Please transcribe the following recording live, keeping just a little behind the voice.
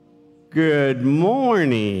Good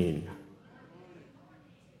morning.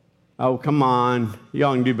 Oh, come on.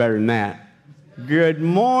 Y'all can do better than that. Good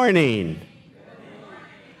morning.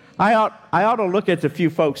 I ought to look at the few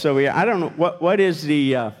folks over here. I don't know, what is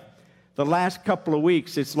the last couple of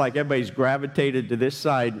weeks, it's like everybody's gravitated to this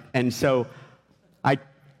side, and so I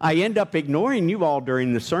end up ignoring you all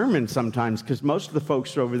during the sermon sometimes because most of the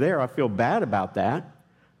folks are over there. I feel bad about that.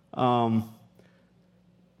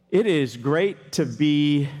 It is great to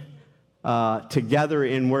be together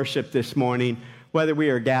in worship this morning, whether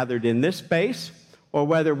we are gathered in this space or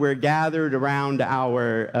whether we're gathered around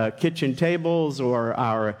our kitchen tables or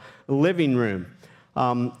our living room.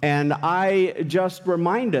 And I just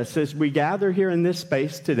remind us as we gather here in this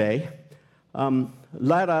space today,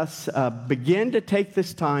 let us begin to take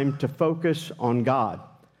this time to focus on God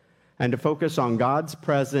and to focus on God's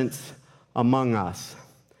presence among us.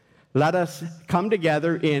 Let us come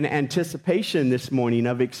together in anticipation this morning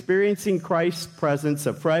of experiencing Christ's presence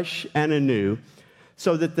afresh and anew,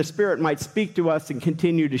 so that the Spirit might speak to us and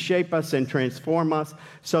continue to shape us and transform us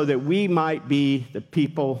so that we might be the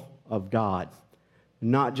people of God,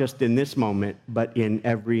 not just in this moment, but in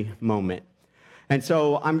every moment. And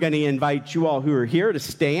so I'm going to invite you all who are here to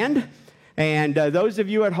stand. And those of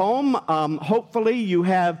you at home, hopefully you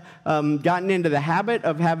have gotten into the habit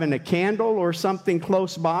of having a candle or something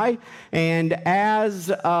close by. And as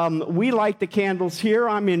we light the candles here,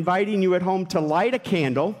 I'm inviting you at home to light a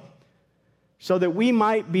candle so that we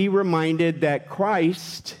might be reminded that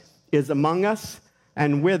Christ is among us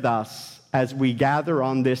and with us as we gather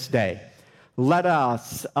on this day. Let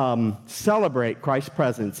us celebrate Christ's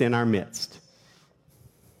presence in our midst.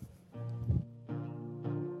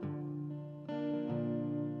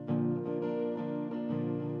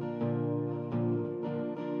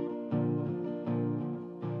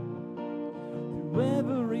 Through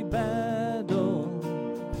every battle,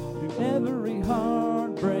 through every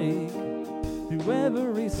heartbreak, through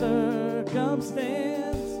every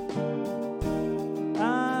circumstance,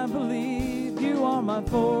 I believe you are my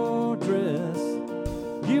fortress,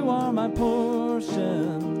 you are my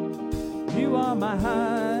portion, you are my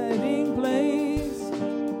hiding place.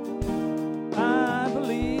 I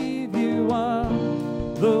believe you are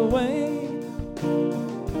the way,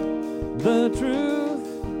 the truth,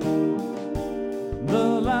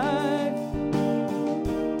 the life.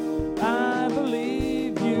 I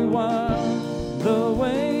believe you are the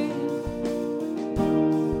way,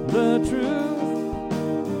 the truth,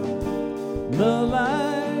 the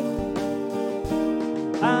life.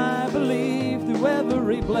 I believe through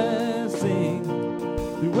every blessing,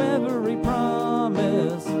 through every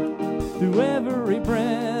promise, through every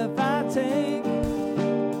breath I take.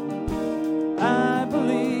 I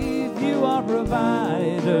believe you are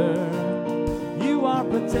provider, you are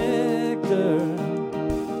protector,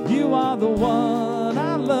 you are the one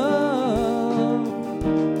I love.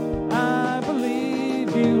 I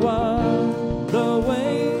believe you are the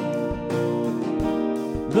way,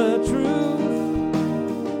 the truth,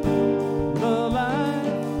 the life.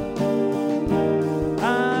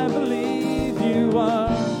 I believe you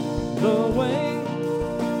are the way,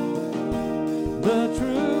 the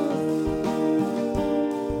truth,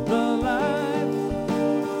 the life.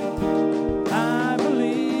 I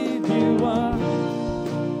believe you are.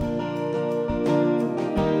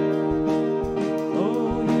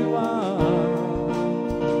 Oh, you are.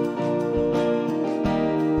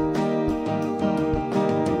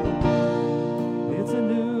 It's a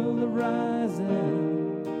new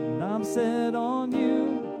horizon, and I'm set on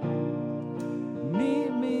you.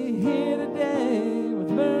 Meet me here today with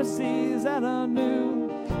mercies that are new.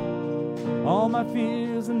 All my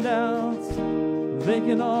fears and doubts, they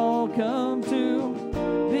can all come true,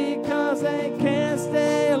 because they can't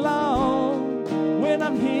stay long when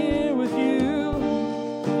I'm here with you.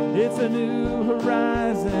 It's a new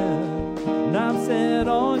horizon, and I'm set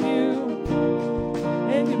on you.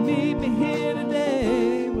 And you meet me here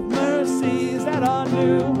today with mercies that are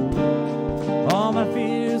new. All my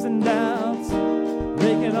fears and doubts,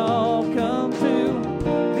 they can all come true,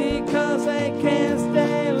 because they can't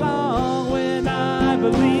stay long when I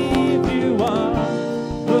believe you are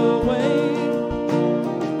the way,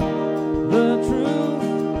 the truth,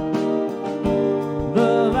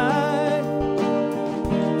 the life.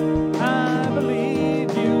 I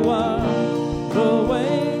believe you are the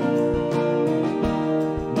way,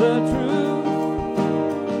 the truth,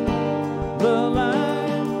 the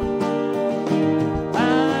life.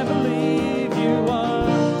 I believe you are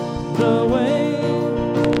the way,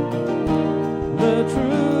 the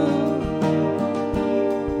truth,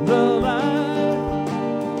 the life.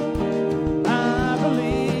 I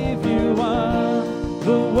believe you are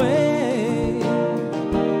the way.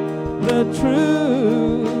 the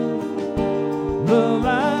truth, the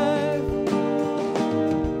life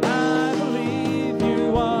I believe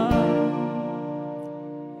you are.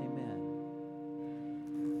 Amen.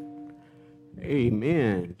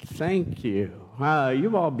 Amen. Thank you.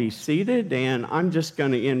 You all be seated, and I'm just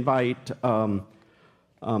going to invite all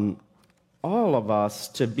of us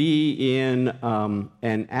to be in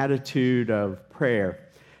an attitude of prayer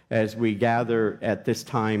as we gather at this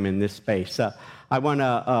time in this space. I want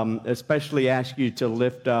to especially ask you to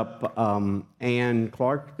lift up Ann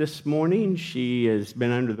Clark this morning. She has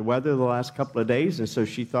been under the weather the last couple of days, and so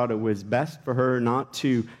she thought it was best for her not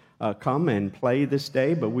to come and play this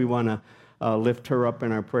day, but we want to lift her up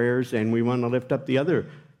in our prayers, and we want to lift up the other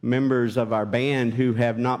members of our band who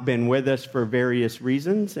have not been with us for various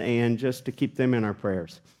reasons, and just to keep them in our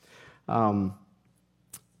prayers.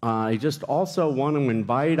 I just also want to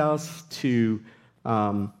invite us to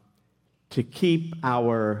keep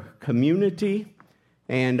our community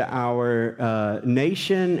and our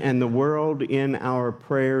nation and the world in our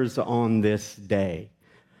prayers on this day.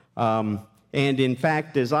 And in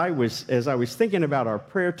fact, as I was thinking about our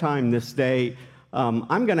prayer time this day,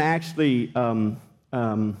 I'm going to actually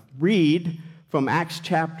read from Acts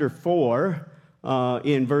chapter 4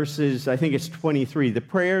 in verses, I think it's 23, the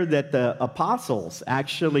prayer that the apostles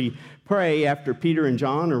actually pray after Peter and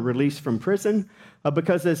John are released from prison.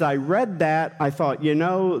 Because as I read that, I thought,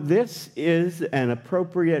 this is an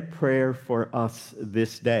appropriate prayer for us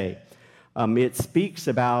this day. It speaks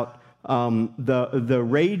about the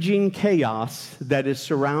raging chaos that is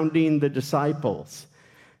surrounding the disciples.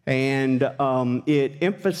 And it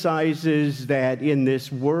emphasizes that in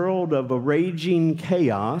this world of a raging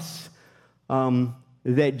chaos,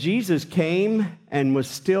 that Jesus came and was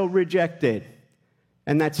still rejected.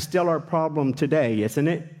 And that's still our problem today, isn't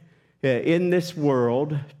it? In this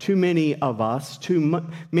world, too many of us,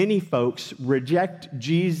 many folks reject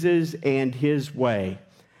Jesus and his way.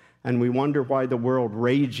 And we wonder why the world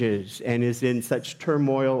rages and is in such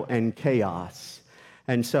turmoil and chaos.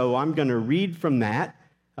 And so I'm going to read from that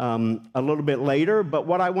a little bit later. But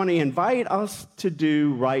what I want to invite us to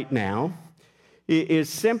do right now is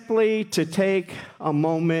simply to take a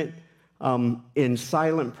moment in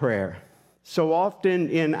silent prayer. So often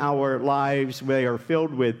in our lives, they are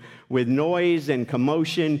filled with noise and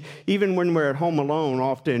commotion. Even when we're at home alone,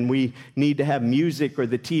 often we need to have music or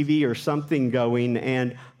the TV or something going.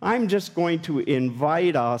 And I'm just going to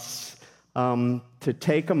invite us to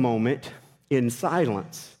take a moment in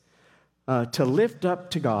silence to lift up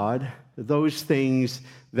to God those things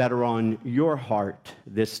that are on your heart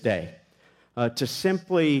this day. To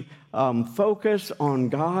simply focus on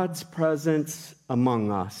God's presence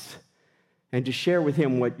among us, and to share with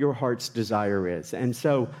him what your heart's desire is. And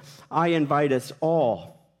so I invite us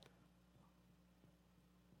all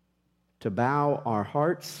to bow our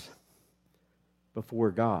hearts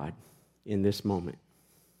before God in this moment.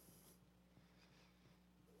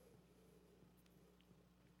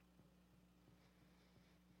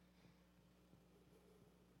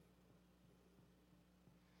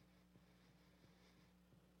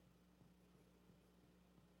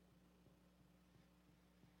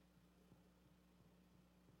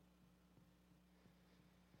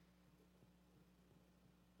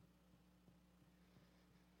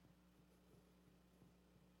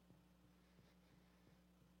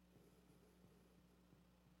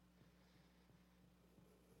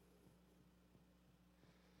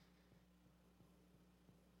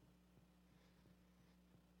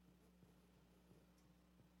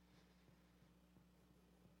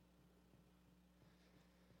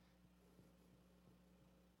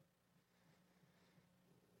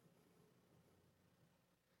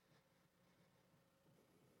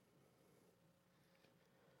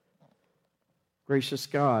 Gracious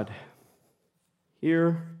God,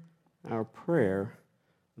 hear our prayer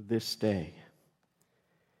this day.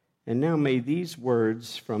 And now may these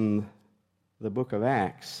words from the book of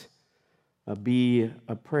Acts be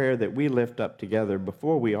a prayer that we lift up together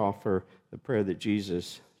before we offer the prayer that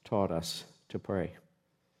Jesus taught us to pray.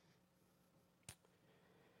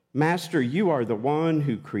 Master, you are the one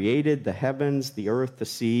who created the heavens, the earth, the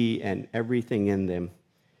sea, and everything in them.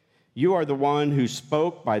 You are the one who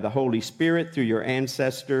spoke by the Holy Spirit through your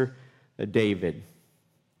ancestor, David.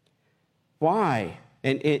 Why?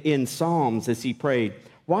 And in Psalms, as he prayed,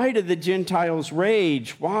 why do the Gentiles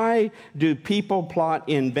rage? Why do people plot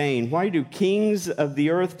in vain? Why do kings of the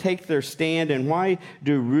earth take their stand? And why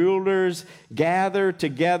do rulers gather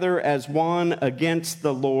together as one against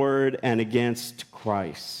the Lord and against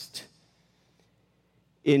Christ?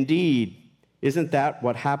 Indeed, Isn't that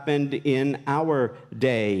what happened in our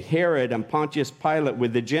day? Herod and Pontius Pilate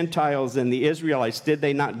with the Gentiles and the Israelites, did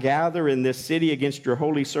they not gather in this city against your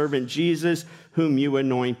holy servant Jesus, whom you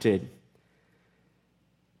anointed?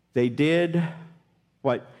 They did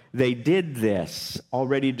this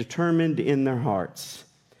already determined in their hearts.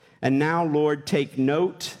 And now, Lord, take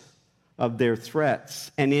note of their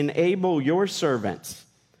threats and enable your servants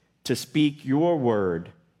to speak your word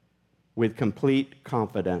with complete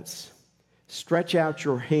confidence. Stretch out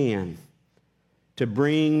your hand to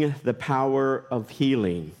bring the power of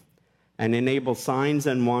healing and enable signs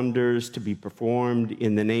and wonders to be performed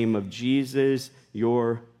in the name of Jesus,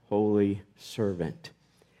 your holy servant.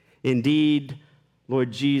 Indeed,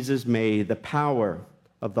 Lord Jesus, may the power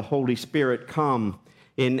of the Holy Spirit come,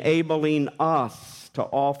 enabling us to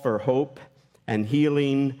offer hope and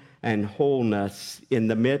healing and wholeness in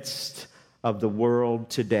the midst of the world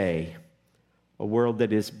today, a world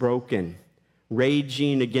that is broken,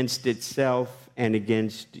 raging against itself and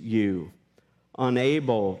against you,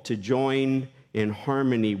 unable to join in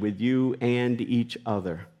harmony with you and each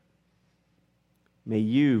other. May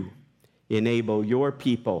you enable your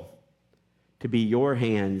people to be your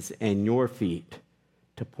hands and your feet,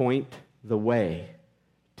 to point the way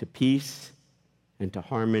to peace and to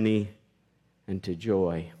harmony and to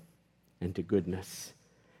joy and to goodness.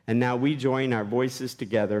 And now we join our voices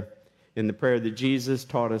together in the prayer that Jesus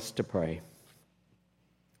taught us to pray.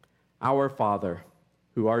 Our Father,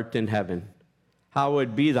 who art in heaven,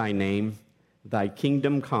 hallowed be thy name. Thy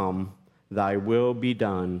kingdom come, thy will be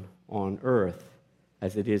done on earth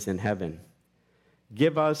as it is in heaven.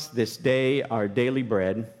 Give us this day our daily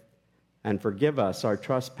bread, and forgive us our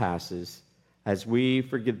trespasses, as we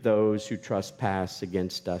forgive those who trespass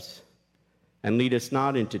against us. And lead us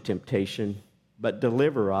not into temptation, but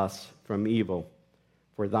deliver us from evil.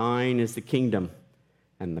 For thine is the kingdom,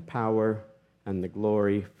 and the power, and the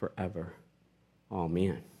glory forever.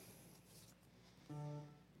 Amen.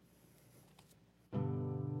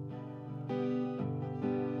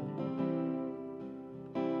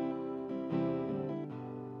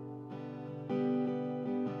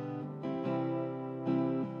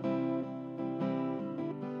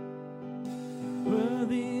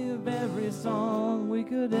 Worthy of every song we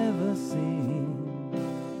could ever sing,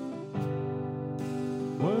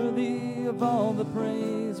 worthy of all the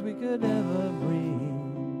praise we could ever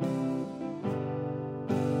bring,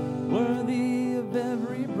 worthy of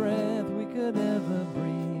every breath we could ever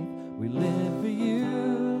breathe. We live for you.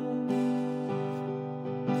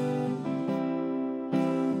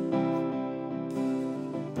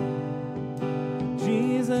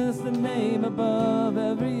 Jesus, the name above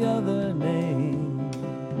every other name.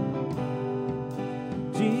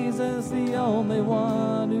 Jesus, the only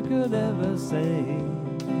one who could ever save.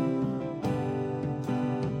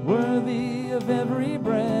 Worthy of every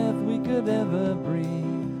breath we could ever breathe.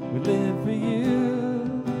 We live for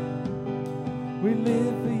you. We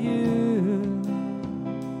live for you.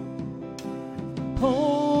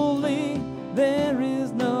 Holy, there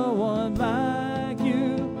is no one like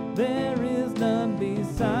you. There is none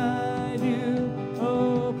beside you.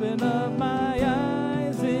 Open up my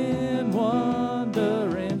eyes in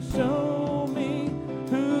wonder and show me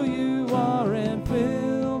who you are, and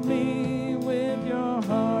fill me with your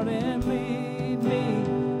heart and lead me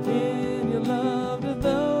in your love to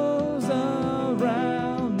those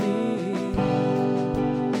around me.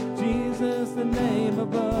 Jesus, the name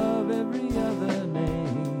above every other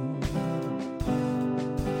name.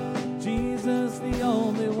 Jesus, the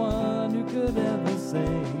only one who could ever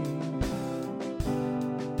save.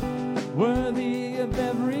 Worthy of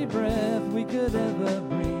every breath we could ever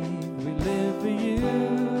breathe. We live for you.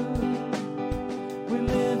 We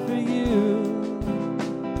live for you.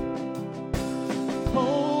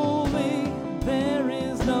 Holy, there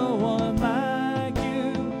is no one like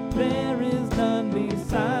you. There is none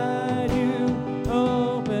beside you.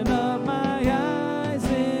 Open up my eyes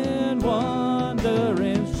in wonder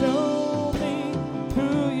and show me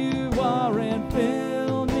who you are, and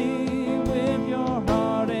fill me with your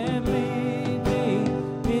heart and lead me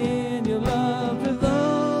in your love to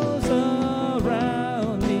those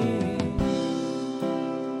around me.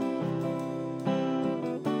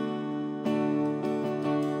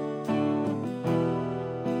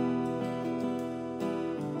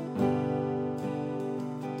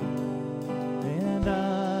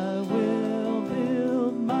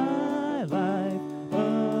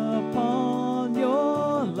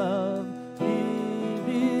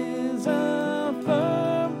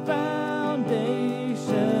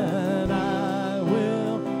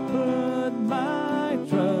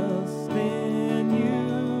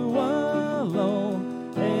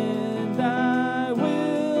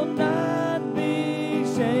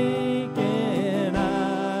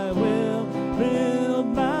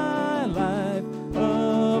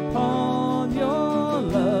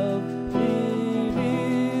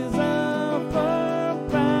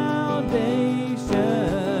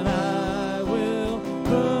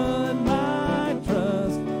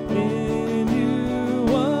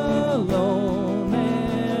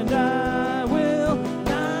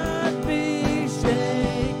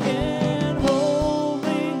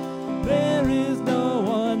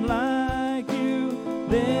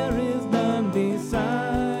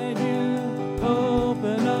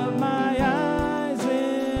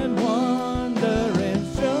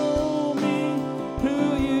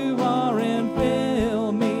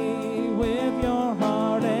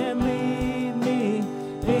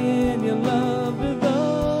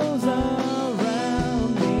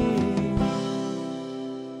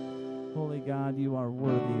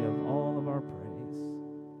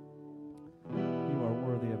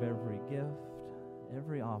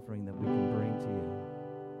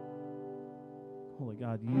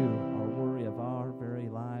 God, you are worthy of our very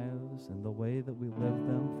lives and the way that we live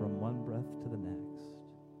them from one breath to the next.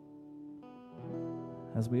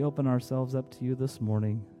 As we open ourselves up to you this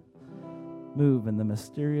morning, move in the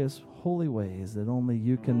mysterious, holy ways that only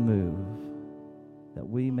you can move, that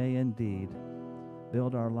we may indeed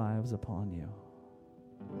build our lives upon you.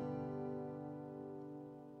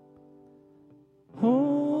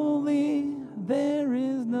 Holy, there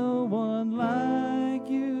is no one like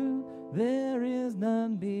you. There is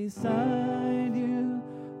none beside you.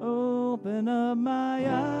 Open up my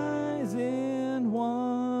eyes in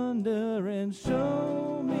wonder and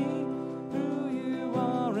show me who you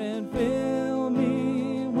are and fill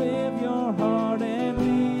me with your heart and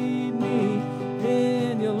lead me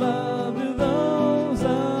in your love to those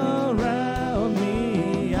around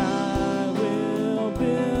me. I will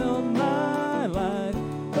build my life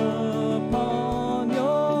upon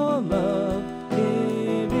your love.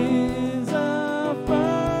 It is a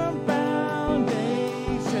firm foundation.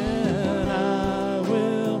 I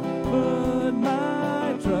will put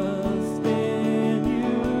my trust in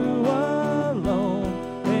you alone,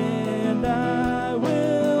 and I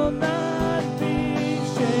will not be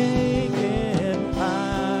shaken.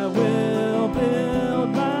 I will build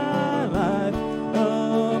my life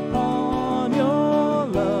upon your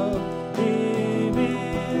love. It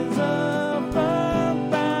is a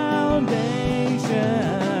firm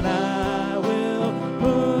foundation. I will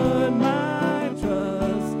put my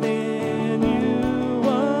trust in you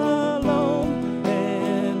alone,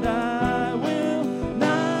 and I will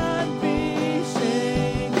not be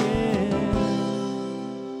shaken.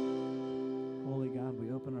 Holy God,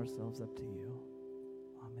 we open ourselves up to you.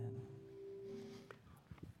 Amen.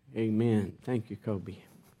 Amen. Thank you, Kobe.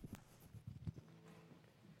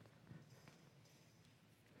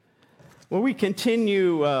 Well, we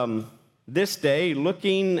continue this day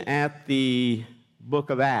looking at the book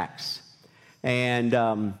of Acts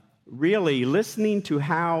and really listening to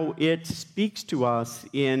how it speaks to us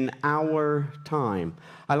in our time.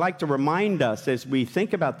 I like to remind us as we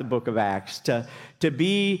think about the book of Acts to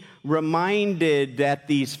be reminded that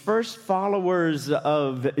these first followers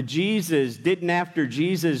of Jesus didn't, after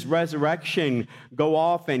Jesus' resurrection, go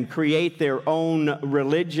off and create their own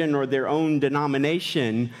religion or their own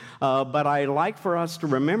denomination. But I like for us to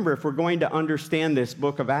remember, if we're going to understand this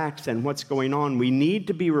book of Acts and what's going on, we need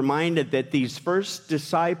to be reminded that these first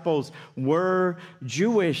disciples were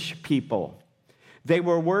Jewish people. They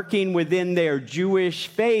were working within their Jewish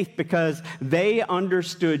faith because they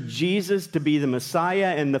understood Jesus to be the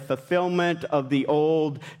Messiah and the fulfillment of the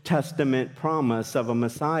Old Testament promise of a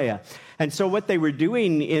Messiah. And so what they were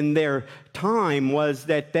doing in their time was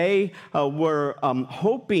that they were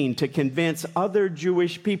hoping to convince other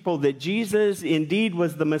Jewish people that Jesus indeed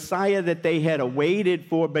was the Messiah that they had awaited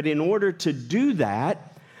for. But in order to do that,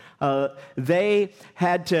 they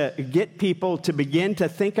had to get people to begin to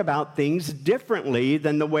think about things differently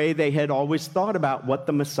than the way they had always thought about what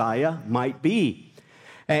the Messiah might be.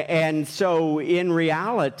 And so in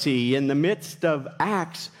reality, in the midst of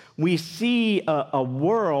Acts, we see a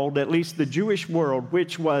world, at least the Jewish world,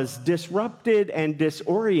 which was disrupted and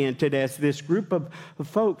disoriented as this group of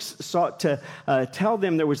folks sought to tell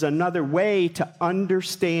them there was another way to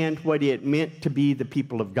understand what it meant to be the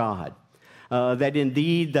people of God. That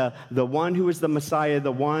indeed the one who was the Messiah,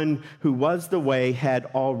 the one who was the way, had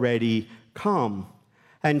already come.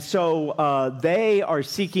 And so they are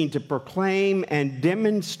seeking to proclaim and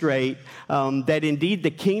demonstrate that indeed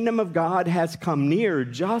the kingdom of God has come near,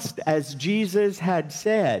 just as Jesus had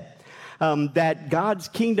said, that God's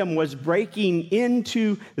kingdom was breaking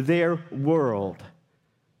into their world,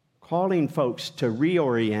 calling folks to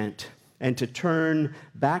reorient and to turn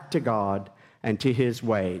back to God and to his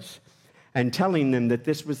ways, and telling them that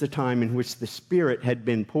this was the time in which the Spirit had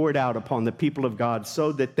been poured out upon the people of God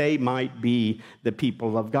so that they might be the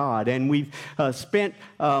people of God. And we've spent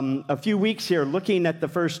a few weeks here looking at the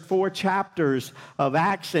first 4 chapters of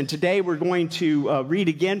Acts, and today we're going to read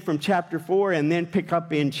again from chapter 4 and then pick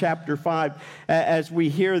up in chapter 5 as we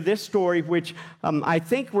hear this story, which I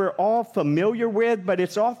think we're all familiar with, but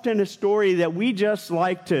it's often a story that we just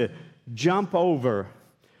like to jump over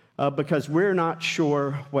because we're not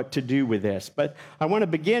sure what to do with this. But I want to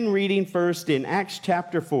begin reading first in Acts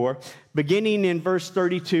chapter 4, beginning in verse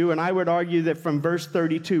 32, and I would argue that from verse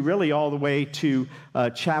 32 really all the way to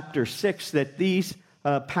chapter 6, that these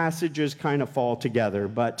passages kind of fall together.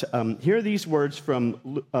 But here are these words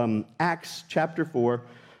from Acts chapter 4,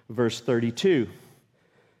 verse 32.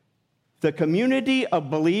 The community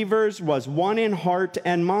of believers was one in heart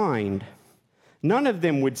and mind. None of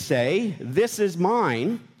them would say, "This is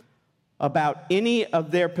mine," about any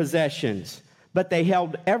of their possessions, but they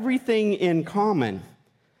held everything in common.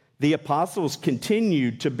 The apostles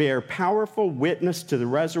continued to bear powerful witness to the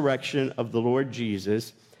resurrection of the Lord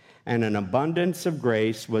Jesus, and an abundance of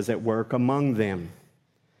grace was at work among them.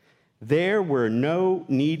 There were no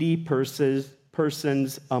needy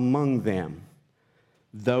persons among them.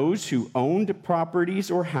 Those who owned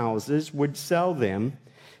properties or houses would sell them.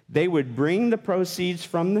 They would bring the proceeds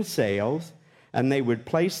from the sales, and they would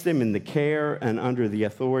place them in the care and under the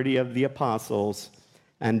authority of the apostles,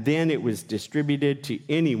 and then it was distributed to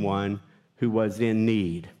anyone who was in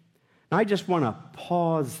need. Now, I just want to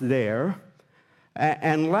pause there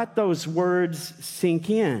and let those words sink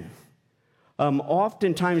in.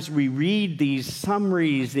 Oftentimes we read these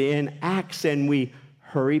summaries in Acts and we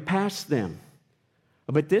hurry past them.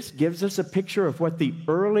 But this gives us a picture of what the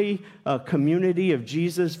early community of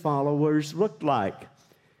Jesus followers looked like.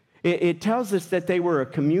 It tells us that they were a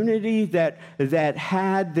community that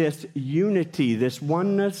had this unity, this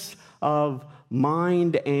oneness of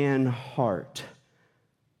mind and heart.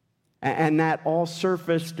 And that all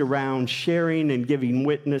surfaced around sharing and giving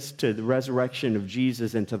witness to the resurrection of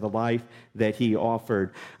Jesus and to the life that he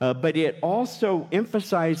offered. But it also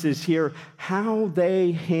emphasizes here how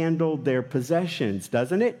they handled their possessions,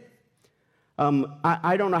 doesn't it?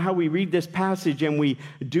 I don't know how we read this passage and we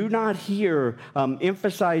do not hear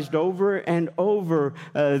emphasized over and over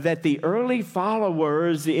that the early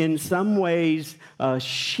followers in some ways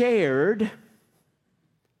shared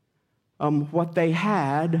what they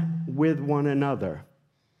had with one another.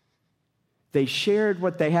 They shared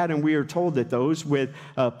what they had, and we are told that those with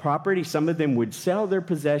property, some of them would sell their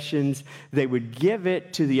possessions, they would give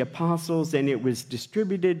it to the apostles, and it was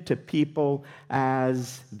distributed to people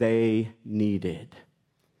as they needed.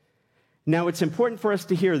 Now, it's important for us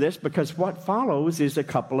to hear this because what follows is a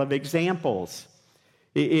couple of examples.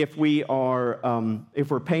 If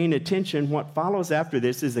we're paying attention, what follows after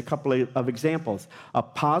this is a couple of examples. A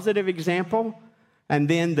positive example, and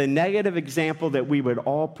then the negative example that we would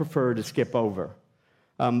all prefer to skip over.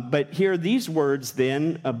 But here are these words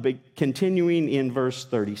then, continuing in verse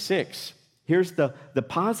 36. Here's the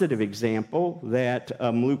positive example that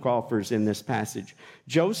Luke offers in this passage.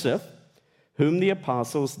 Joseph, whom the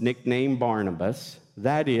apostles nicknamed Barnabas,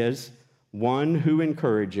 that is, one who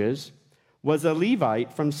encourages, was a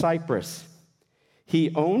Levite from Cyprus.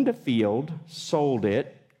 He owned a field, sold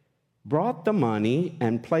it, brought the money,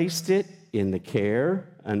 and placed it in the care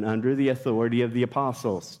and under the authority of the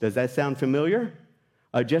apostles. Does that sound familiar?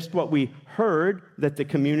 Just what we heard that the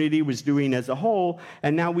community was doing as a whole,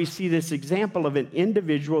 and now we see this example of an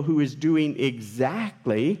individual who is doing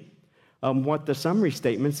exactly what the summary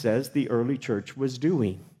statement says the early church was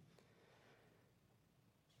doing.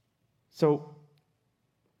 So,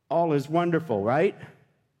 all is wonderful, right?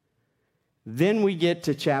 Then we get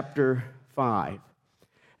to chapter 5.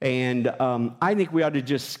 And I think we ought to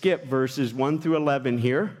just skip verses 1 through 11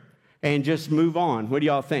 here and just move on. What do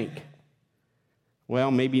y'all think?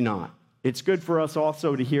 Well, maybe not. It's good for us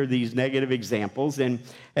also to hear these negative examples.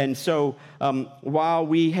 And so while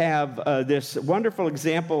we have this wonderful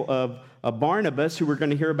example of Barnabas, who we're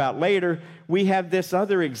going to hear about later, we have this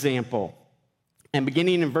other example. And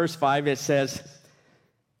beginning in verse 5, it says,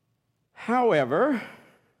 "However,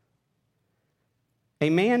 a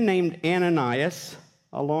man named Ananias,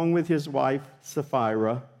 along with his wife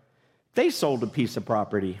Sapphira, they sold a piece of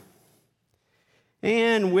property.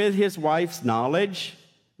 And with his wife's knowledge,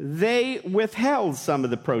 they withheld some of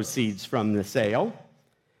the proceeds from the sale.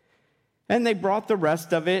 And they brought the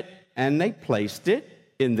rest of it and they placed it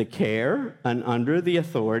in the care and under the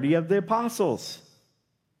authority of the apostles.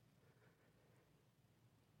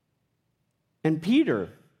 And Peter,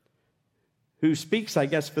 who speaks, I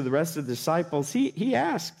guess, for the rest of the disciples, he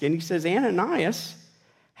asked, and he says, Ananias,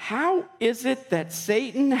 how is it that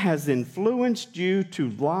Satan has influenced you to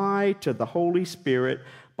lie to the Holy Spirit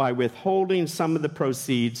by withholding some of the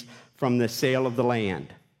proceeds from the sale of the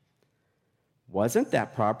land? Wasn't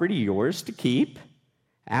that property yours to keep?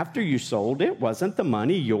 After you sold it, wasn't the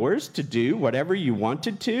money yours to do whatever you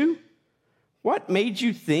wanted to? What made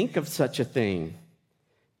you think of such a thing?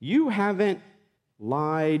 You haven't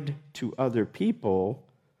lied to other people,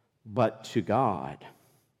 but to God."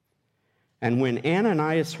 And when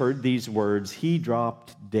Ananias heard these words, he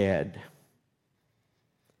dropped dead.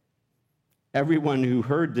 Everyone who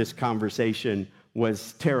heard this conversation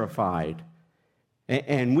was terrified.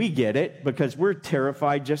 And we get it because we're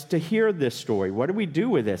terrified just to hear this story. What do we do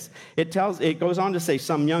with this? It goes on to say,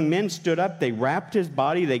 some young men stood up, they wrapped his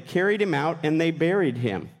body, they carried him out, and they buried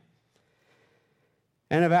him.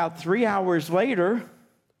 And about 3 hours later,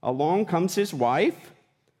 along comes his wife,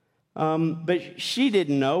 But she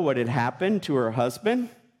didn't know what had happened to her husband.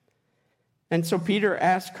 And so Peter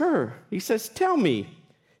asked her, he says, "Tell me,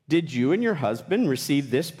 did you and your husband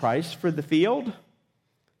receive this price for the field?" I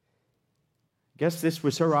guess this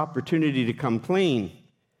was her opportunity to come clean.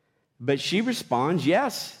 But she responds,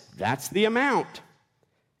 "Yes, that's the amount."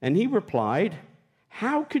 And he replied,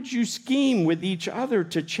 "How could you scheme with each other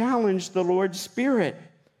to challenge the Lord's Spirit?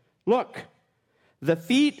 Look, the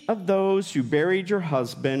feet of those who buried your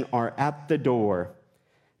husband are at the door.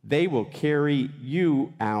 They will carry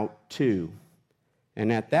you out too."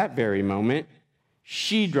 And at that very moment,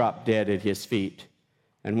 she dropped dead at his feet.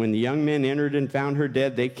 And when the young men entered and found her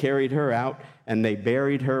dead, they carried her out, and they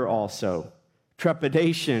buried her also.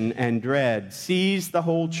 Trepidation and dread seized the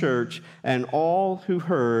whole church and all who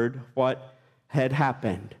heard what had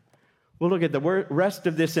happened. We'll look at the rest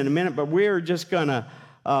of this in a minute, but we're just going to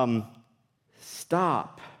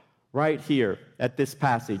stop right here at this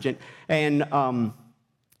passage. And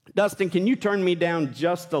Dustin, can you turn me down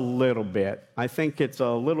just a little bit? I think it's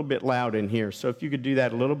a little bit loud in here, so if you could do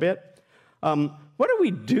that a little bit. What do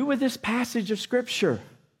we do with this passage of Scripture?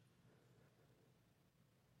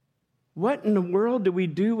 What in the world do we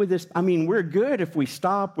do with this? I mean, we're good if we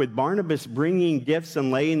stop with Barnabas bringing gifts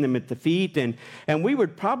and laying them at the feet, and we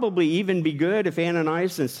would probably even be good if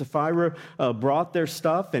Ananias and Sapphira brought their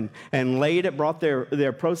stuff and brought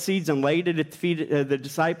their proceeds and laid it at the feet of the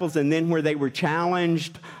disciples, and then where they were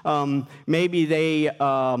challenged, maybe they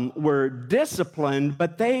were disciplined,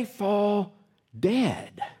 but they fall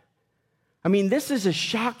dead. I mean, this is a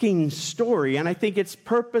shocking story, and I think it's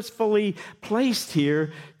purposefully placed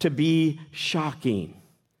here to be shocking.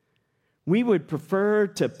 We would prefer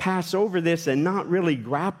to pass over this and not really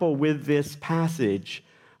grapple with this passage,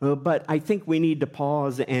 but I think we need to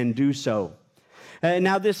pause and do so.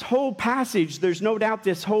 Now, this whole passage, there's no doubt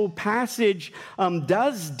this whole passage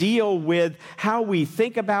does deal with how we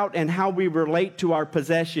think about and how we relate to our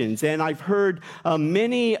possessions. And I've heard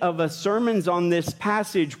many of the sermons on this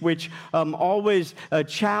passage which always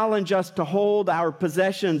challenge us to hold our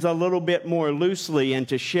possessions a little bit more loosely and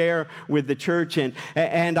to share with the church.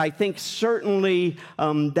 And I think certainly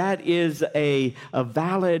that is a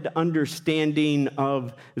valid understanding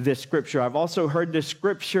of this scripture. I've also heard the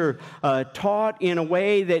scripture taught in a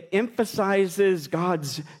way that emphasizes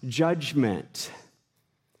God's judgment.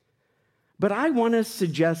 But I want to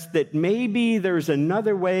suggest that maybe there's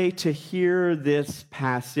another way to hear this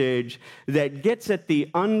passage that gets at the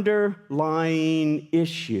underlying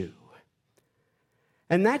issue.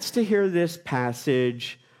 And that's to hear this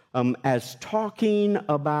passage as talking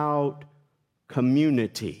about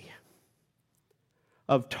community,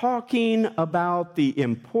 of talking about the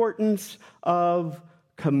importance of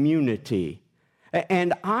community.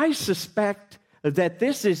 And I suspect that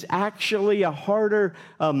this is actually a harder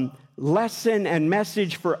lesson and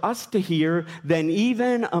message for us to hear than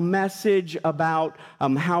even a message about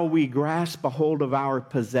how we grasp a hold of our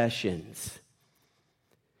possessions.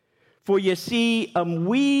 For you see,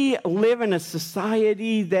 we live in a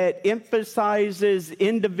society that emphasizes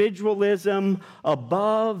individualism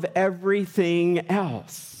above everything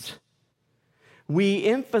else. We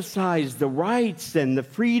emphasize the rights and the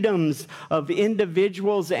freedoms of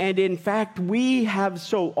individuals, and in fact, we have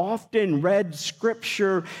so often read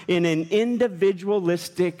Scripture in an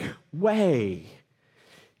individualistic way.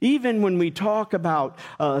 Even when we talk about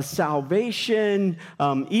salvation,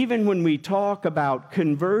 even when we talk about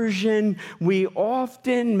conversion, we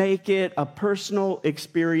often make it a personal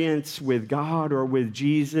experience with God or with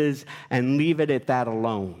Jesus and leave it at that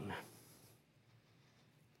alone.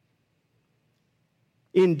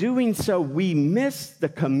 In doing so, we miss the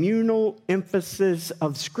communal emphasis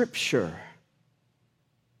of Scripture.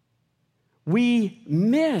 We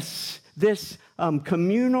miss this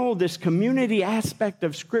community aspect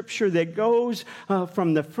of Scripture that goes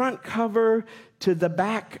from the front cover to the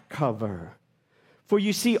back cover. For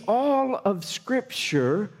you see, all of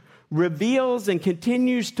Scripture reveals and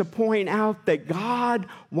continues to point out that God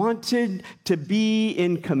wanted to be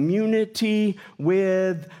in community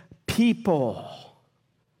with people,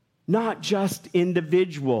 not just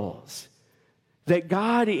individuals. That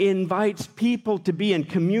God invites people to be in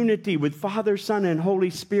community with Father, Son, and Holy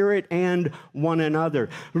Spirit and one another.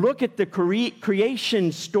 Look at the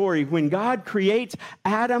creation story. When God creates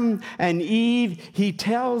Adam and Eve, He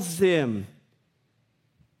tells them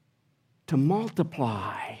to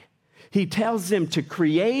multiply. He tells them to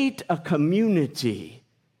create a community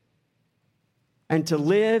and to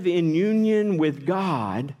live in union with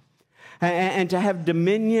God. and to have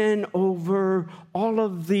dominion over all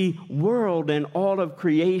of the world and all of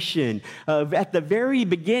creation. At the very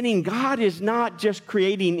beginning, God is not just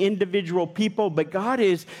creating individual people, but God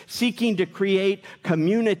is seeking to create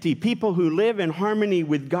community, people who live in harmony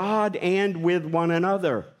with God and with one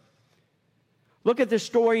another. Look at the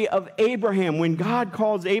story of Abraham. When God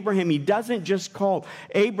calls Abraham, he doesn't just call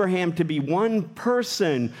Abraham to be one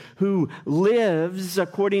person who lives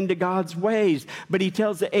according to God's ways, but he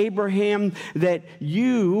tells Abraham that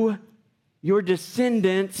your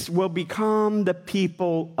descendants will become the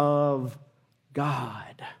people of God.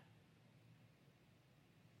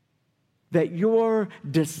 That your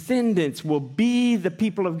descendants will be the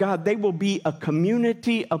people of God. They will be a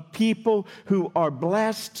community of people who are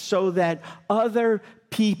blessed so that other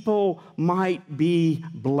people might be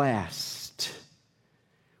blessed.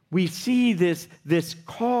 We see this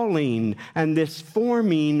calling and this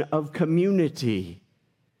forming of community.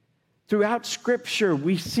 Throughout Scripture,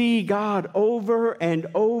 we see God over and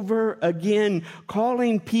over again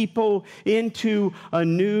calling people into a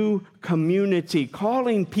new community,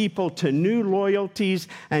 calling people to new loyalties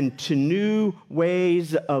and to new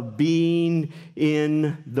ways of being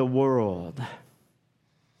in the world.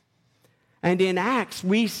 And in Acts,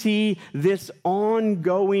 we see this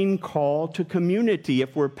ongoing call to community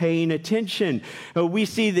if we're paying attention. We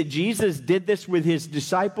see that Jesus did this with his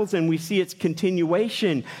disciples, and we see its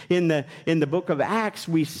continuation in the book of Acts.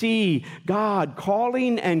 We see God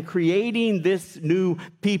calling and creating this new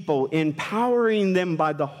people, empowering them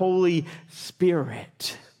by the Holy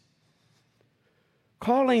Spirit.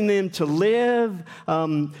 Calling them to live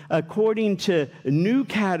according to new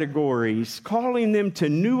categories, calling them to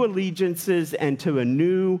new allegiances and to a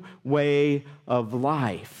new way of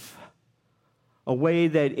life, a way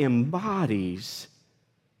that embodies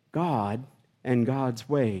God and God's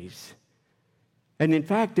ways. And in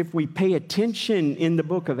fact, if we pay attention in the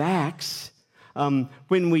book of Acts,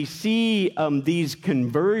 when we see these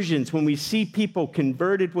conversions, when we see people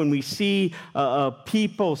converted, when we see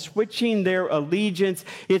people switching their allegiance,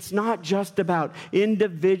 it's not just about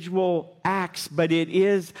individual acts, but it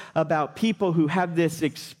is about people who have this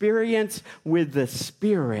experience with the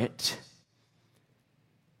Spirit,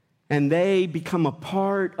 and they become a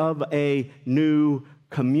part of a new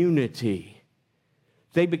community.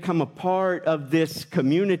 They become a part of this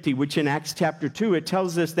community, which in Acts chapter 2, it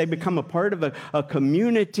tells us they become a part of a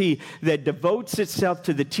community that devotes itself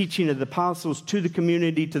to the teaching of the apostles, to the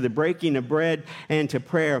community, to the breaking of bread, and to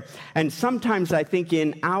prayer. And sometimes I think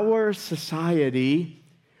in our society,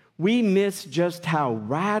 we miss just how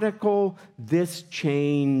radical this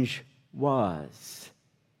change was.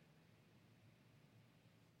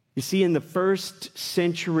 You see, in the first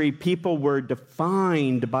century, people were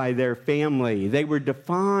defined by their family. They were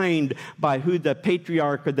defined by who the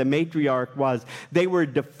patriarch or the matriarch was. They were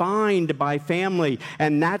defined by family,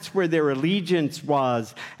 and that's where their allegiance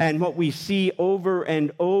was. And what we see over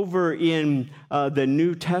and over in the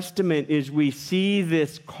New Testament is we see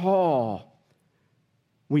this call.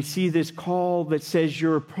 We see this call that says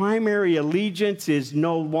your primary allegiance is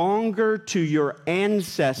no longer to your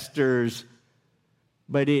ancestors,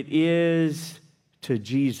 but it is to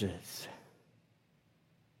Jesus.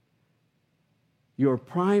 Your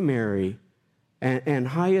primary and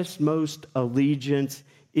highest most allegiance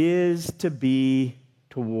is to be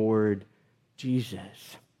toward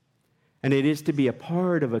Jesus. And it is to be a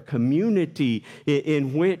part of a community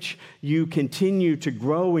in which you continue to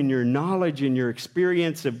grow in your knowledge and your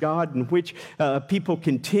experience of God, in which people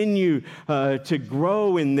continue to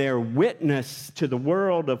grow in their witness to the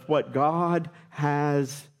world of what God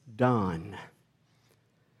has done.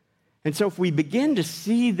 And so if we begin to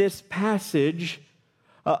see this passage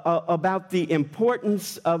about the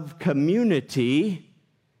importance of community,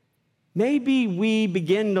 maybe we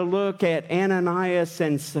begin to look at Ananias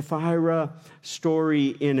and Sapphira story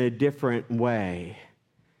in a different way.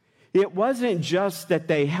 It wasn't just that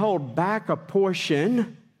they held back a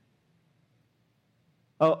portion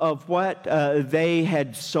of what they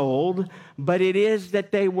had sold, but it is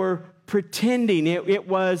that they were pretending. It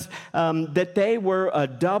was that they were a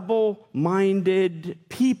double-minded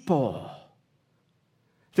people.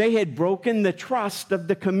 They had broken the trust of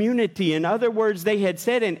the community. In other words, they had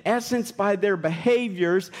said, in essence, by their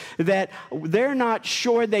behaviors, that they're not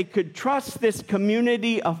sure they could trust this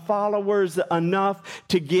community of followers enough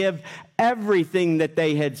to give everything that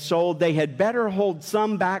they had sold. They had better hold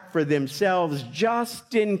some back for themselves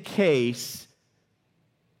just in case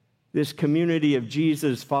this community of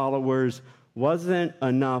Jesus followers wasn't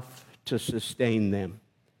enough to sustain them.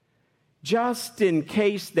 Just in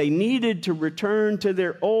case they needed to return to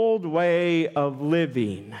their old way of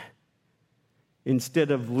living.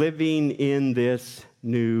 instead of living in this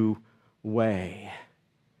new way.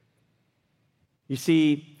 You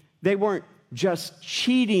see, they weren't just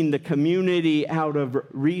cheating the community out of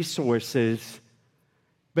resources,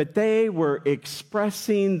 but they were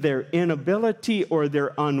expressing their inability or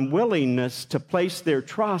their unwillingness to place their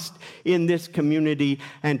trust in this community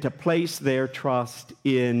and to place their trust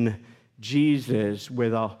in Jesus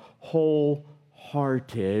with a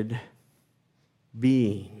wholehearted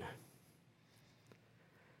being.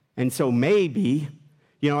 And so maybe,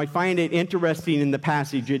 I find it interesting in the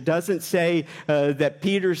passage. It doesn't say that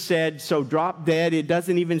Peter said, so drop dead. It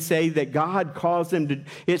doesn't even say that God caused them to.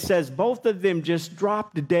 It says both of them just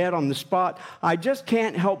dropped dead on the spot. I just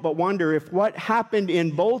can't help but wonder if what happened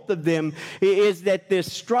in both of them is that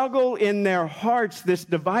this struggle in their hearts, this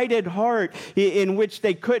divided heart in which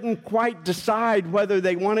they couldn't quite decide whether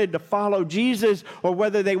they wanted to follow Jesus or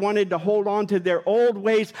whether they wanted to hold on to their old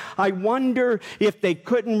ways. I wonder if they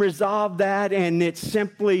couldn't resolve that and it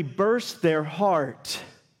simply burst their heart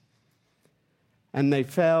and they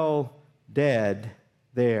fell dead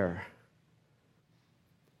there.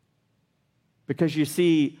 Because you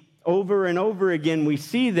see, over and over again, we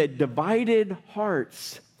see that divided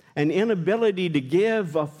hearts, an inability to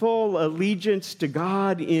give a full allegiance to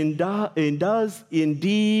God does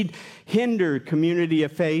indeed hinder community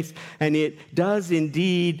of faith, and it does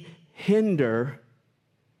indeed hinder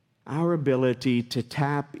our ability to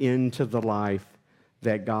tap into the life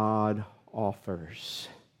that God offers.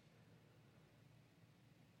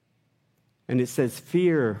 And it says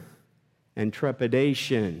fear and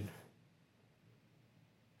trepidation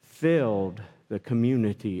filled the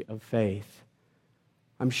community of faith.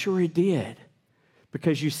 I'm sure it did.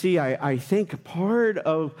 Because you see, I think part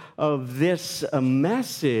of this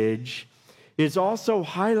message is also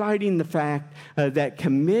highlighting the fact that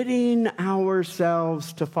committing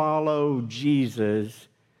ourselves to follow Jesus,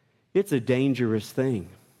 it's a dangerous thing.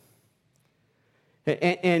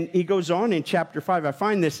 And he goes on in chapter 5. I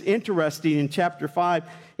find this interesting in chapter 5,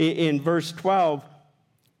 in verse 12.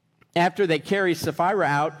 After they carry Sapphira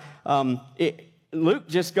out, Luke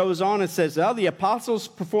just goes on and says, the apostles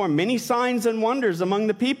performed many signs and wonders among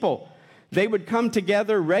the people. They would come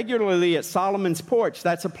together regularly at Solomon's porch.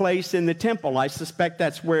 That's a place in the temple. I suspect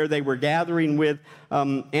that's where they were gathering with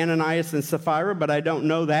Ananias and Sapphira, but I don't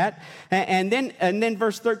know that. And then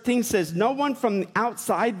verse 13 says, no one from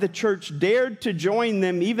outside the church dared to join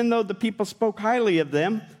them, even though the people spoke highly of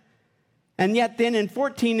them. And yet then in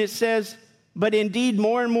 14 it says, but indeed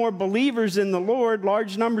more and more believers in the Lord,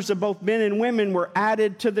 large numbers of both men and women, were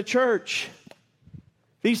added to the church.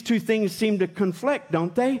 These two things seem to conflict,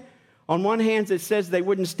 don't they? On one hand, it says they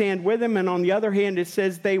wouldn't stand with him, and on the other hand, it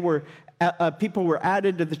says people were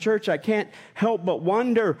added to the church. I can't help but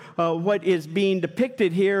wonder what is being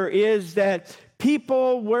depicted here is that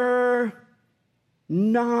people were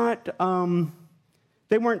not,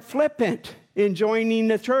 they weren't flippant in joining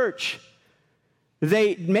the church.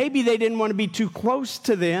 Maybe they didn't want to be too close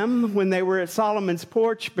to them when they were at Solomon's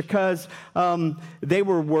porch because they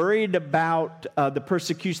were worried about the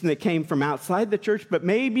persecution that came from outside the church, but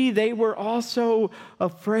maybe they were also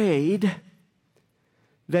afraid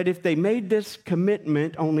that if they made this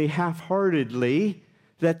commitment only half-heartedly,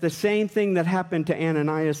 that the same thing that happened to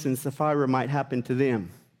Ananias and Sapphira might happen to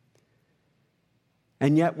them.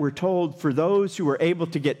 And yet we're told for those who were able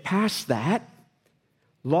to get past that,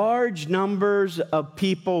 large numbers of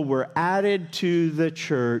people were added to the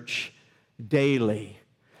church daily.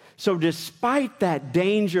 So despite that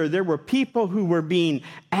danger, there were people who were being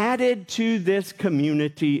added to this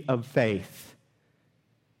community of faith.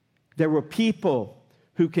 There were people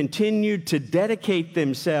who continued to dedicate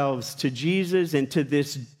themselves to Jesus and to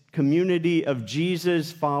this community of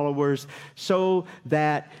Jesus followers so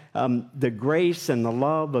that the grace and the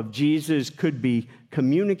love of Jesus could be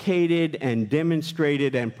communicated and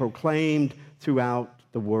demonstrated and proclaimed throughout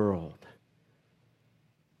the world.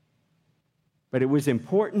 But it was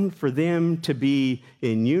important for them to be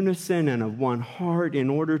in unison and of one heart in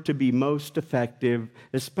order to be most effective,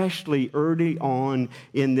 especially early on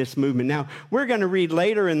in this movement. Now, we're going to read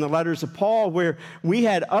later in the letters of Paul where we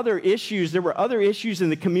had other issues. There were other issues in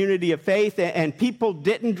the community of faith, and people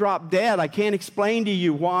didn't drop dead. I can't explain to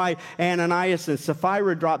you why Ananias and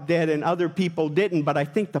Sapphira dropped dead and other people didn't, but I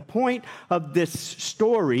think the point of this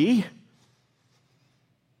story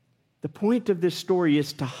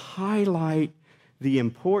is to highlight the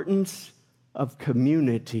importance of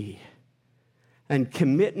community and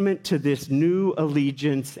commitment to this new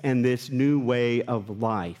allegiance and this new way of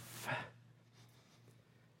life.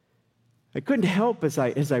 I couldn't help as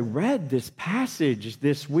I read this passage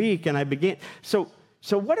this week and I began. So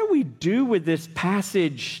So what do we do with this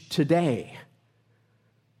passage today?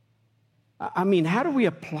 I mean, how do we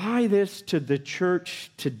apply this to the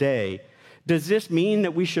church today? Does this mean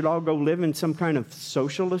that we should all go live in some kind of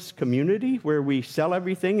socialist community where we sell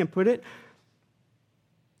everything and put it?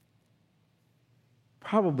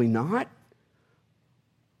 Probably not.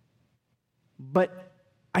 But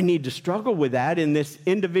I need to struggle with that in this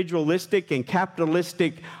individualistic and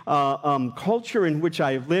capitalistic culture in which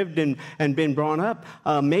I have lived and been brought up.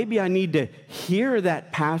 Maybe I need to hear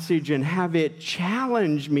that passage and have it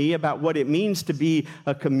challenge me about what it means to be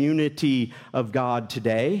a community of God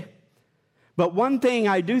today. But one thing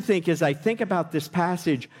I do think as I think about this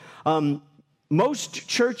passage, most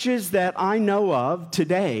churches that I know of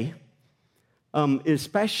today,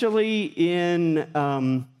 especially in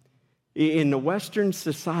the Western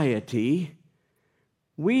society,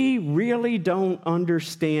 we really don't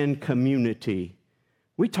understand community.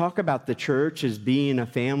 We talk about the church as being a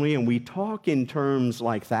family, and we talk in terms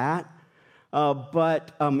like that.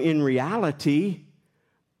 But in reality,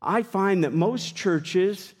 I find that most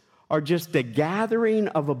churches are just a gathering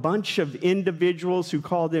of a bunch of individuals who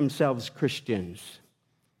call themselves Christians.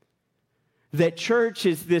 That church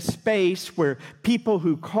is this space where people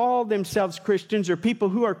who call themselves Christians, or people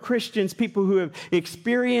who are Christians, people who have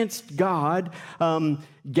experienced God,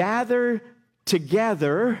 gather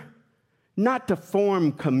together, not to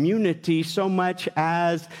form community so much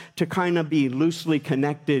as to kind of be loosely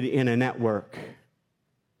connected in a network.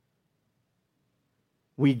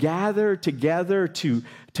 We gather together to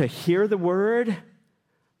hear the word,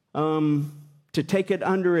 to take it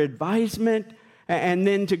under advisement, and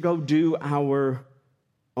then to go do our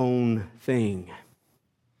own thing.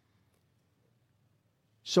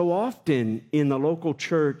 So often in the local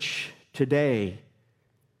church today,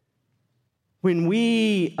 when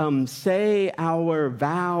we say our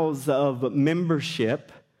vows of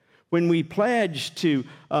membership, when we pledge to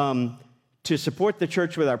support the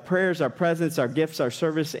church with our prayers, our presence, our gifts, our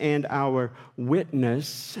service, and our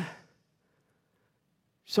witness,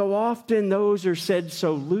 so often those are said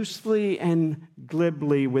so loosely and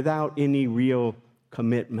glibly without any real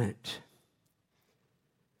commitment.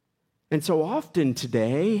 And so often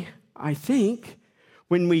today, I think,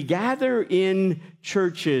 when we gather in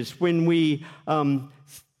churches, when we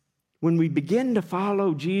begin to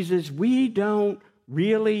follow Jesus, we don't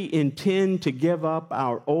really intend to give up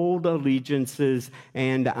our old allegiances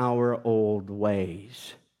and our old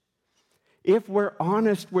ways. If we're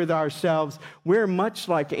honest with ourselves, we're much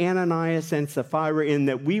like Ananias and Sapphira in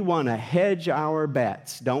that we want to hedge our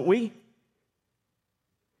bets, don't we?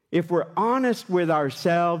 If we're honest with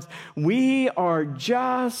ourselves, we are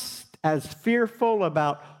just as fearful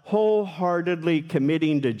about wholeheartedly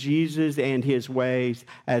committing to Jesus and his ways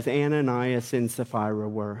as Ananias and Sapphira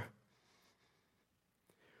were.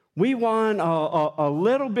 We want a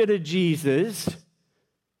little bit of Jesus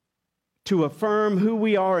to affirm who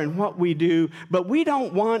we are and what we do, but we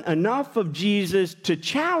don't want enough of Jesus to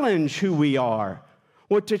challenge who we are,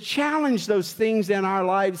 or to challenge those things in our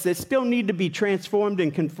lives that still need to be transformed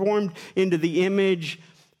and conformed into the image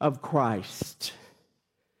of Christ.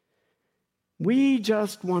 We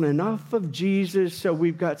just want enough of Jesus so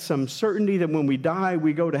we've got some certainty that when we die,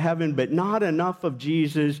 we go to heaven, but not enough of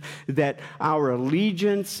Jesus that our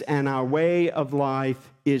allegiance and our way of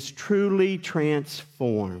life is truly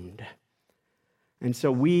transformed. And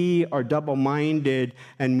so we are double-minded,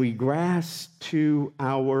 and we grasp to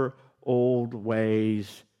our old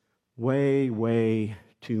ways way, way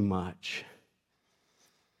too much.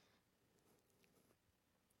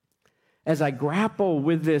 As I grapple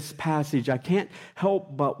with this passage, I can't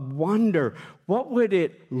help but wonder, what would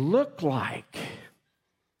it look like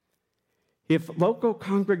if local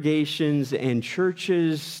congregations and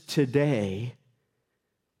churches today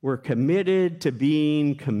were committed to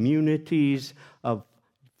being communities of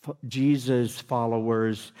Jesus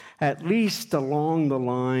followers, at least along the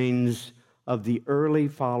lines of the early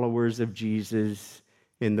followers of Jesus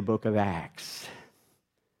in the book of Acts?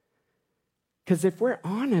 Because if we're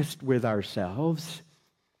honest with ourselves,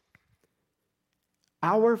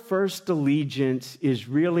 our first allegiance is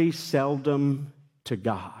really seldom to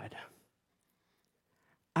God.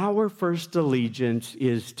 Our first allegiance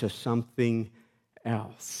is to something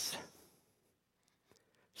else.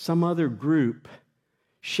 Some other group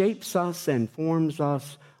shapes us and forms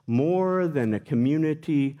us more than a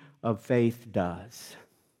community of faith does.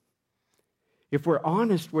 If we're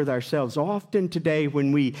honest with ourselves, often today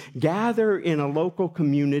when we gather in a local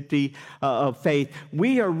community of faith,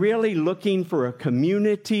 we are really looking for a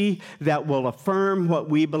community that will affirm what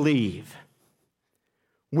we believe.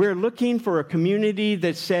 We're looking for a community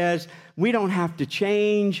that says, we don't have to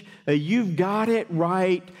change, you've got it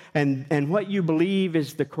right, and what you believe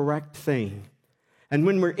is the correct thing. And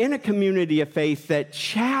when we're in a community of faith that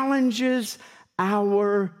challenges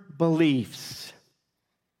our beliefs,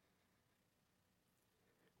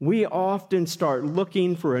 we often start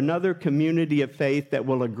looking for another community of faith that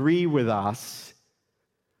will agree with us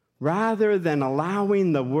rather than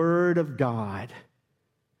allowing the Word of God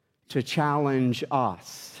to challenge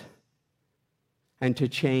us and to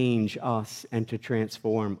change us and to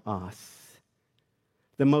transform us.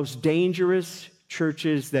 The most dangerous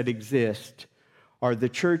churches that exist are the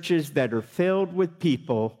churches that are filled with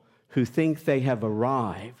people who think they have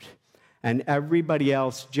arrived and everybody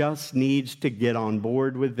else just needs to get on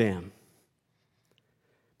board with them.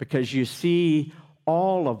 Because you see,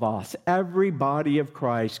 all of us, every body of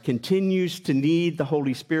Christ, continues to need the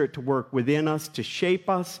Holy Spirit to work within us, to shape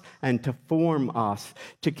us and to form us,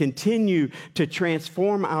 to continue to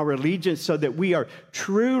transform our allegiance so that we are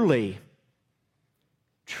truly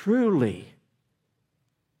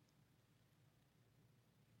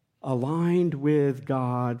aligned with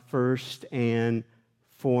God first and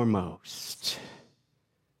foremost.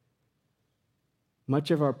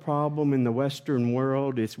 Much of our problem in the Western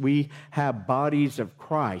world is we have bodies of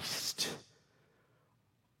Christ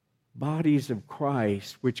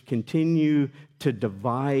which continue to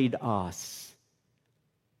divide us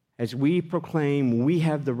as we proclaim we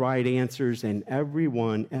have the right answers and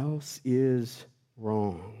everyone else is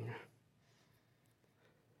wrong.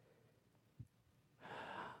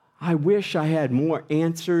 I wish I had more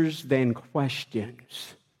answers than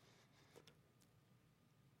questions.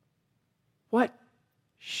 What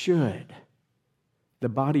should the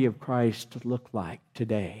body of Christ look like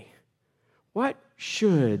today? What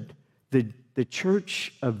should the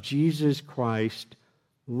church of Jesus Christ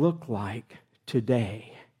look like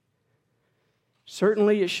today?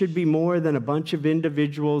 Certainly it should be more than a bunch of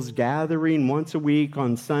individuals gathering once a week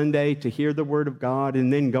on Sunday to hear the Word of God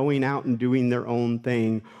and then going out and doing their own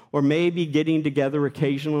thing, or maybe getting together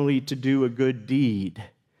occasionally to do a good deed.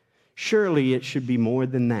 Surely it should be more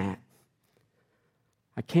than that.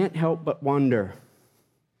 I can't help but wonder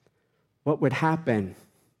what would happen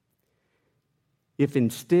if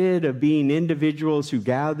instead of being individuals who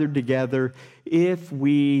gathered together, if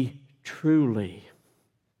we truly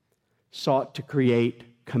sought to create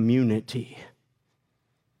community.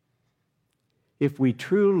 If we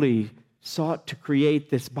truly sought to create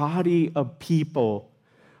this body of people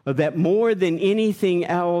that more than anything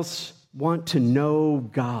else want to know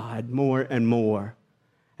God more and more,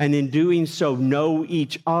 and in doing so know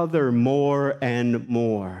each other more and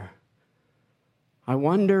more. I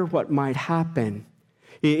wonder what might happen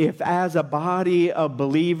if as a body of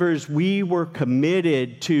believers we were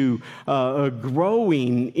committed to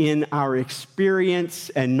growing in our experience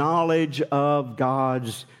and knowledge of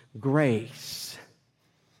God's grace,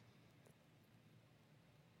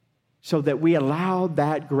 so that we allowed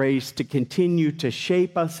that grace to continue to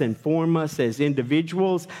shape us and form us as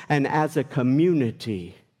individuals and as a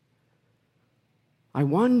community. I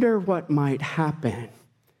wonder what might happen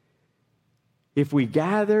if we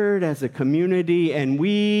gathered as a community and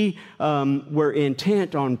we were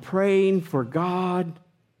intent on praying for God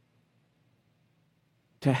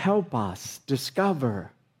to help us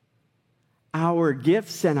discover our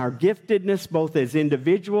gifts and our giftedness both as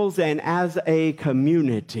individuals and as a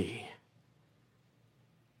community.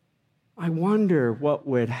 I wonder what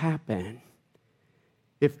would happen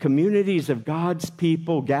if communities of God's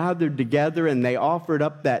people gathered together and they offered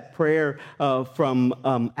up that prayer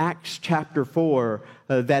from Acts chapter 4,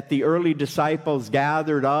 that the early disciples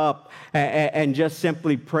gathered up and just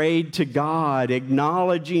simply prayed to God,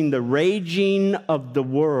 acknowledging the raging of the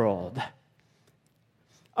world,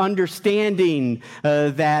 understanding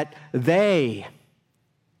that they,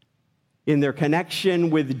 in their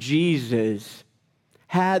connection with Jesus,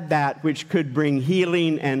 had that which could bring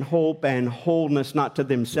healing and hope and wholeness, not to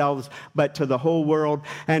themselves, but to the whole world,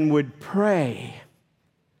 and would pray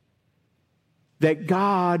that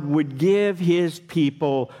God would give His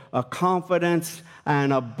people a confidence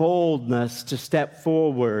and a boldness to step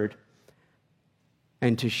forward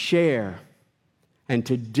and to share and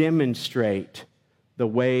to demonstrate the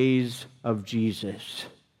ways of Jesus.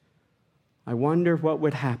 I wonder what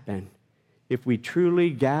would happen if we truly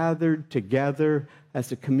gathered together as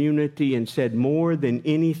a community and said, more than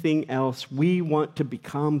anything else, we want to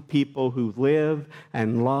become people who live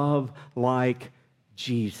and love like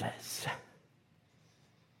Jesus.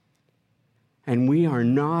 And we are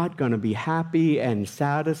not going to be happy and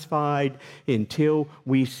satisfied until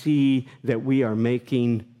we see that we are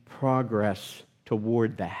making progress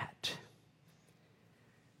toward that.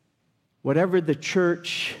 Whatever the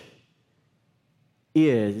church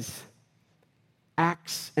is,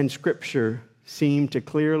 Acts and Scripture seem to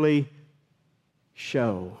clearly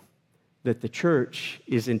show that the church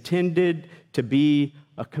is intended to be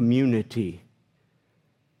a community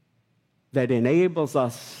that enables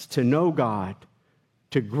us to know God,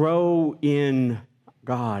 to grow in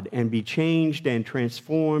God, and be changed and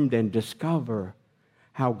transformed and discover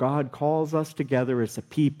how God calls us together as a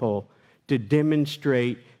people to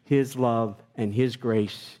demonstrate His love and His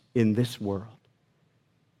grace in this world.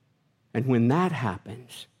 And when that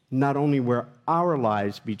happens, not only will our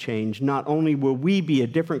lives be changed, not only will we be a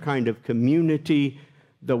different kind of community,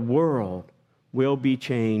 the world will be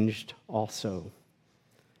changed also.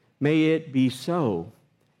 May it be so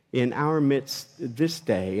in our midst this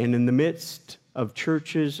day and in the midst of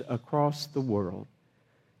churches across the world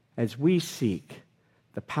as we seek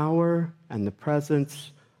the power and the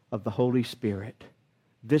presence of the Holy Spirit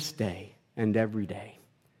this day and every day.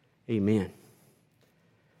 Amen.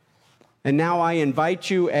 And now I invite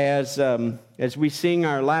you, as we sing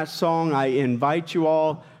our last song, I invite you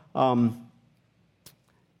all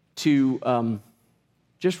to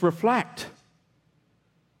just reflect.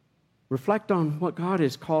 Reflect on what God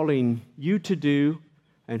is calling you to do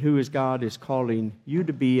and who God is calling you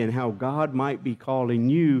to be and how God might be calling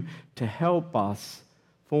you to help us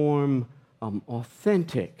form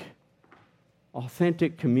authentic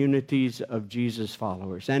communities of Jesus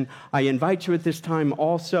followers. And I invite you at this time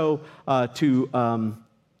also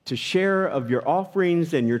to share of your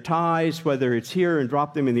offerings and your tithes, whether it's here and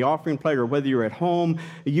drop them in the offering plate or whether you're at home.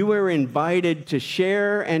 You are invited to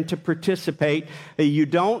share and to participate. You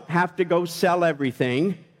don't have to go sell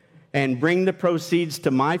everything and bring the proceeds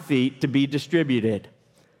to my feet to be distributed.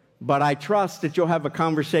 But I trust that you'll have a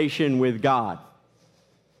conversation with God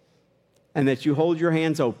and that you hold your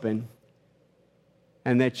hands open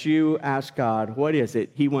and that you ask God, what is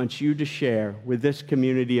it He wants you to share with this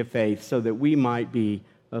community of faith so that we might be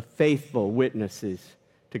faithful witnesses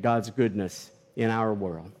to God's goodness in our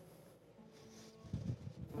world.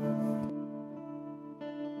 Take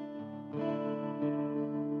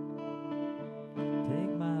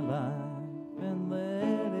my life and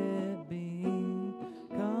let it be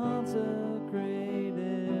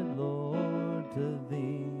consecrated, Lord, to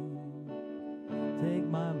Thee. Take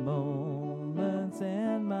my moments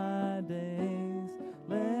and my days,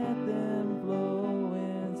 let them flow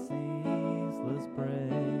in ceaseless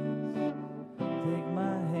praise. Take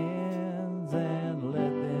my hands and let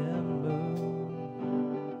them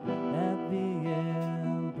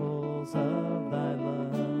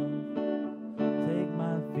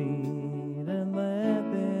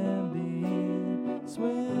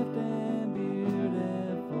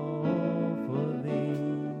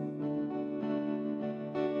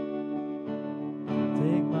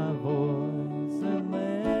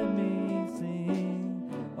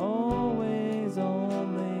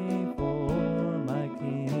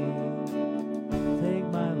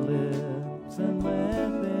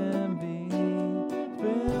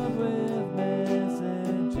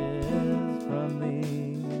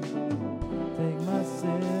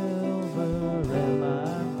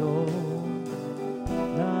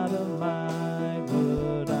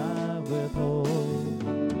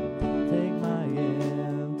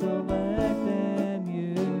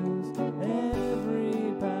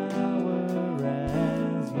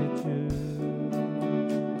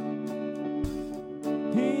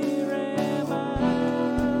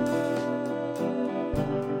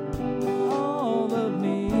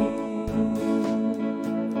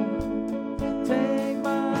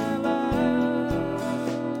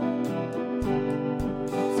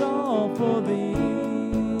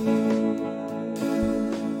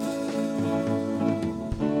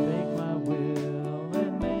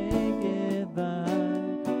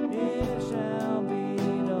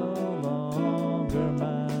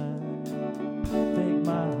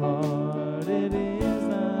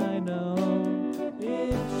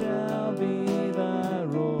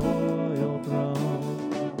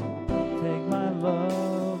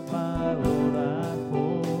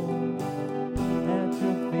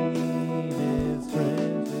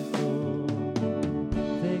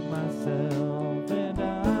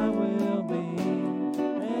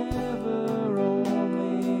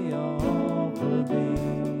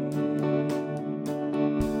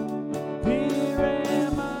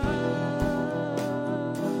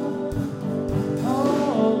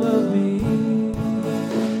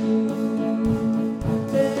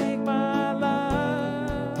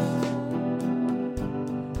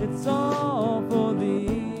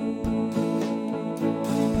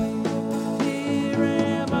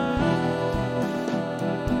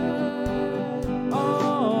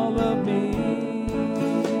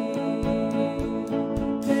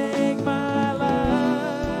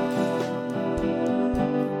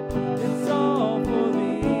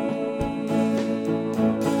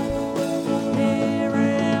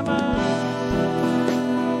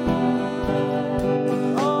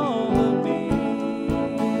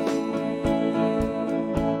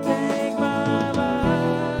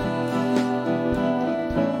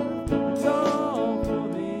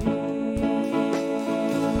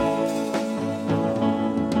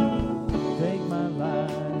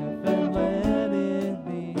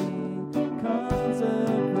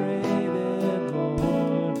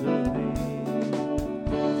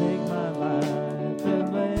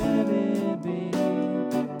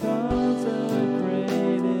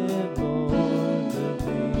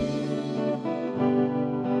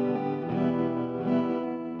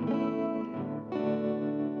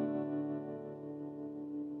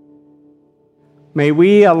May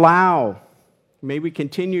we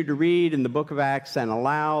continue to read in the book of Acts and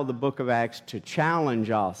allow the book of Acts to challenge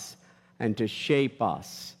us and to shape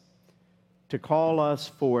us, to call us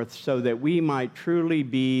forth so that we might truly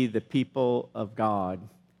be the people of God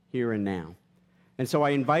here and now. And so I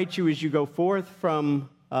invite you as you go forth from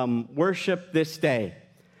worship this day,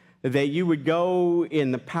 that you would go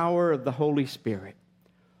in the power of the Holy Spirit,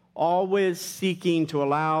 always seeking to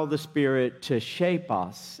allow the Spirit to shape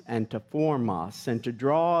us and to form us and to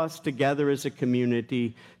draw us together as a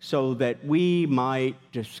community so that we might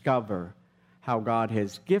discover how God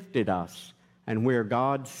has gifted us and where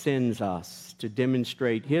God sends us to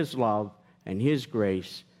demonstrate His love and His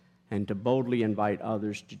grace and to boldly invite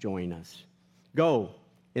others to join us. Go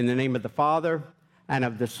in the name of the Father and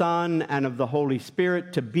of the Son and of the Holy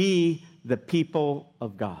Spirit to be the people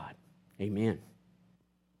of God. Amen.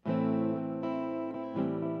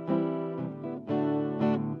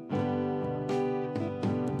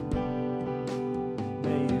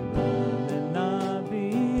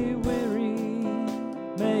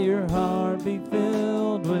 Be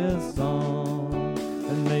filled with song,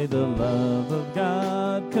 and may the love of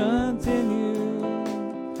God continue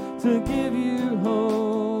to give you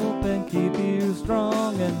hope and keep you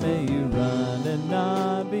strong, and may you run and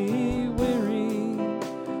not be weary.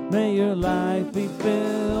 May your life be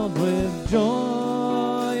filled with joy.